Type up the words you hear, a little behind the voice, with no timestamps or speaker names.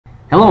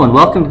Hello and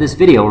welcome to this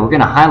video where we're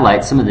going to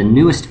highlight some of the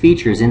newest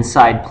features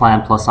inside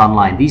PlanPlus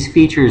Online. These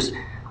features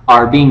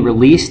are being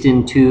released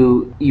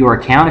into your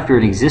account if you're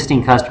an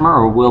existing customer,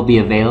 or will be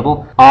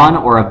available on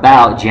or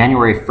about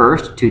January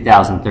 1st,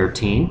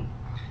 2013.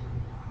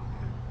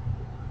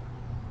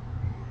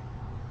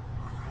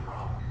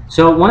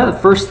 So one of the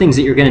first things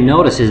that you're going to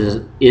notice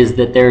is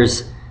that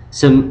there's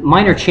some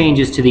minor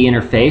changes to the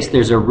interface.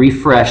 There's a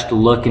refreshed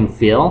look and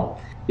feel.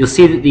 You'll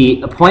see that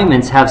the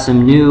appointments have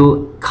some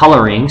new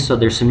coloring, so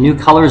there's some new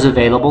colors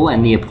available,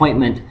 and the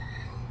appointment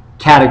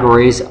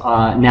categories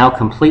now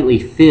completely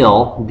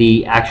fill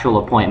the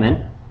actual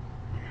appointment.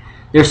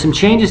 There's some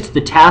changes to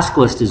the task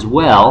list as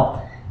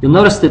well. You'll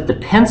notice that the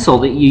pencil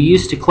that you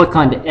used to click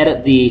on to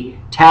edit the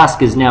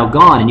task is now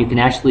gone, and you can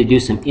actually do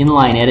some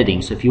inline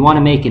editing. So if you want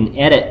to make an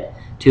edit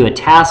to a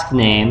task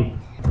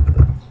name,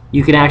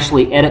 you can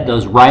actually edit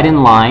those right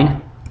in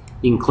line.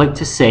 You can click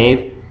to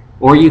save,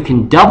 or you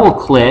can double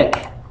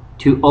click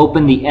to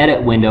open the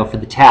edit window for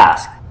the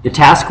task. The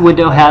task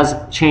window has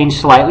changed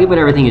slightly, but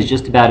everything is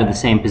just about in the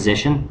same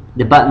position.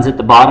 The buttons at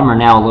the bottom are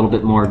now a little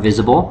bit more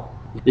visible.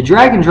 The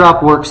drag and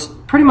drop works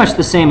pretty much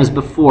the same as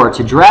before.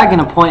 To drag an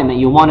appointment,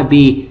 you'll want to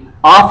be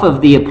off of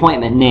the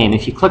appointment name.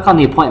 If you click on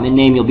the appointment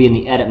name, you'll be in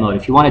the edit mode.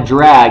 If you want to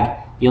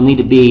drag, you'll need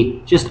to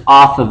be just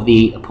off of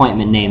the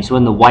appointment name, so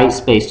in the white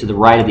space to the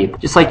right of the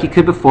appointment. Just like you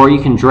could before,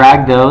 you can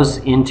drag those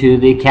into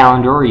the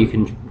calendar, or you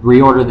can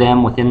reorder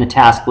them within the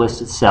task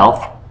list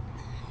itself.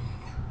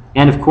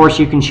 And of course,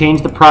 you can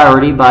change the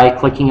priority by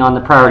clicking on the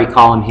priority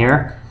column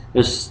here.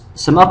 There's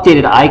some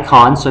updated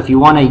icons, so if you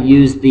want to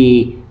use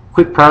the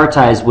Quick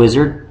Prioritize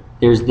wizard,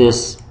 there's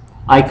this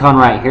icon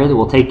right here that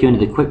will take you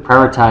into the Quick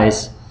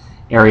Prioritize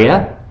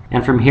area.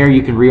 And from here,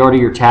 you can reorder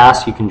your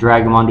tasks. You can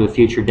drag them onto a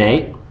future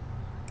date.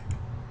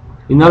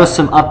 You'll notice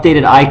some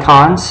updated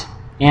icons,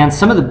 and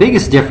some of the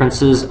biggest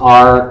differences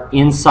are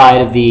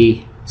inside of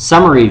the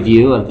summary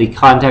view of the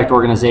contact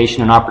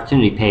organization and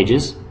opportunity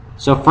pages.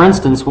 So for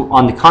instance,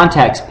 on the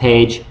contacts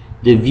page,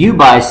 the view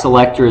by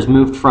selector is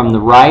moved from the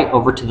right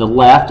over to the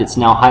left. It's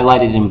now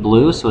highlighted in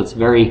blue, so it's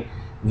very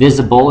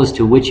visible as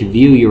to which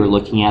view you're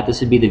looking at. This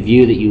would be the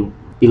view that you'd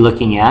be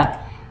looking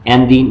at.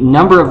 And the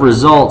number of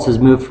results is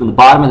moved from the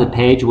bottom of the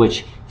page,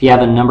 which if you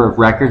have a number of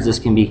records,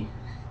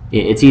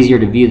 it's easier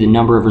to view the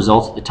number of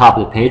results at the top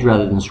of the page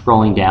rather than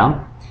scrolling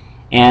down.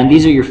 And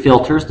these are your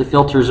filters. The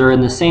filters are in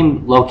the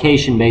same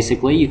location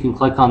basically. You can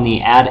click on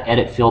the Add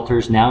Edit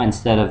Filters now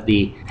instead of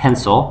the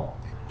pencil.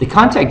 The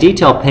contact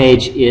detail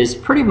page is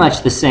pretty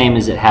much the same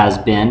as it has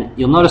been.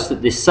 You'll notice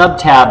that the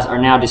sub-tabs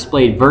are now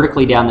displayed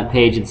vertically down the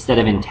page instead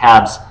of in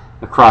tabs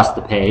across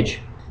the page.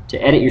 To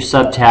edit your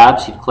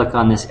sub-tabs, you'd click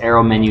on this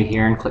arrow menu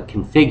here and click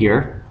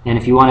Configure. And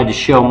if you wanted to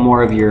show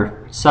more of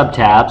your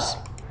sub-tabs,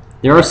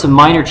 there are some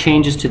minor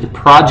changes to the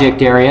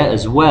project area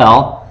as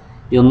well.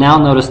 You'll now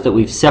notice that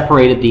we've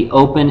separated the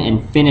open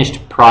and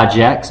finished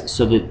projects,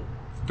 so that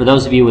for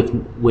those of you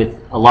with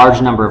a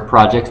large number of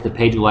projects, the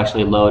page will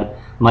actually load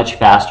much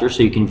faster,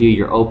 so you can view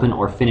your open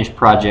or finished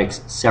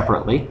projects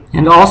separately.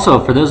 And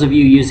also, for those of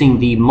you using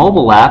the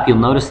mobile app, you'll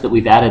notice that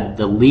we've added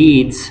the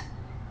leads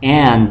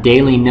and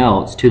daily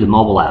notes to the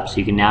mobile app, so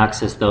you can now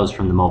access those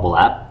from the mobile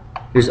app.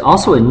 There's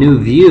also a new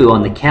view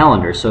on the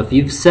calendar, so if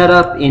you've set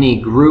up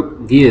any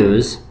group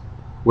views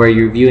where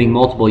you're viewing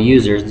multiple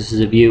users, this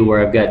is a view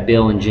where I've got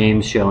Bill and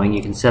James showing.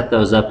 You can set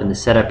those up in the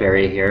setup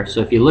area here.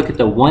 So if you look at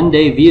the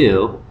one-day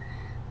view,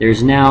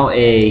 there's now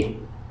a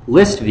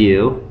list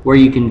view where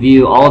you can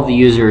view all of the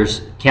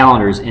users'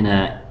 calendars in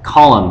a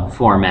column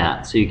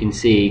format, so you can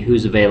see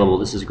who's available.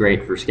 This is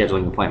great for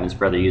scheduling appointments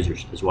for other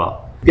users as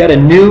well. We've got a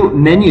new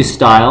menu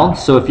style,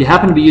 so if you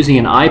happen to be using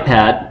an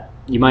iPad,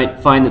 you might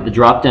find that the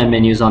drop-down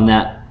menus on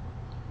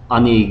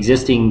the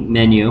existing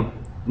menu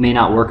may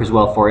not work as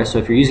well for you. So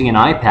if you're using an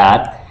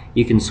iPad,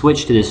 you can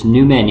switch to this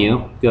new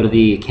menu, go to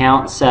the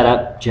Account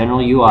Setup, General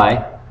UI,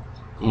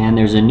 and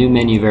there's a new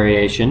menu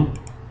variation.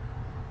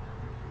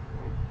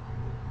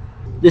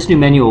 This new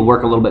menu will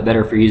work a little bit better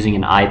if you're using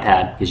an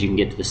iPad, because you can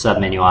get to the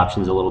sub-menu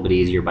options a little bit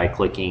easier by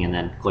clicking and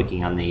then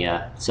clicking on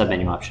the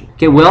sub-menu option.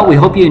 Okay, well, we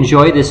hope you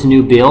enjoy this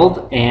new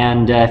build,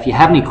 and if you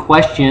have any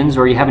questions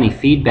or you have any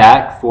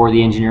feedback for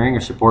the engineering or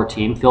support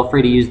team, feel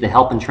free to use the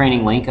Help and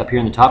Training link up here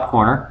in the top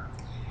corner,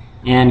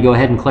 and go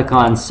ahead and click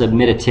on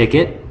Submit a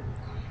Ticket,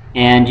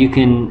 and you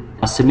can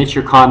submit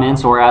your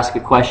comments or ask a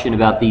question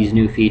about these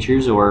new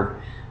features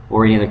or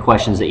any other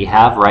questions that you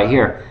have right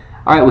here.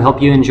 All right, we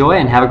hope you enjoy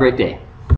and have a great day.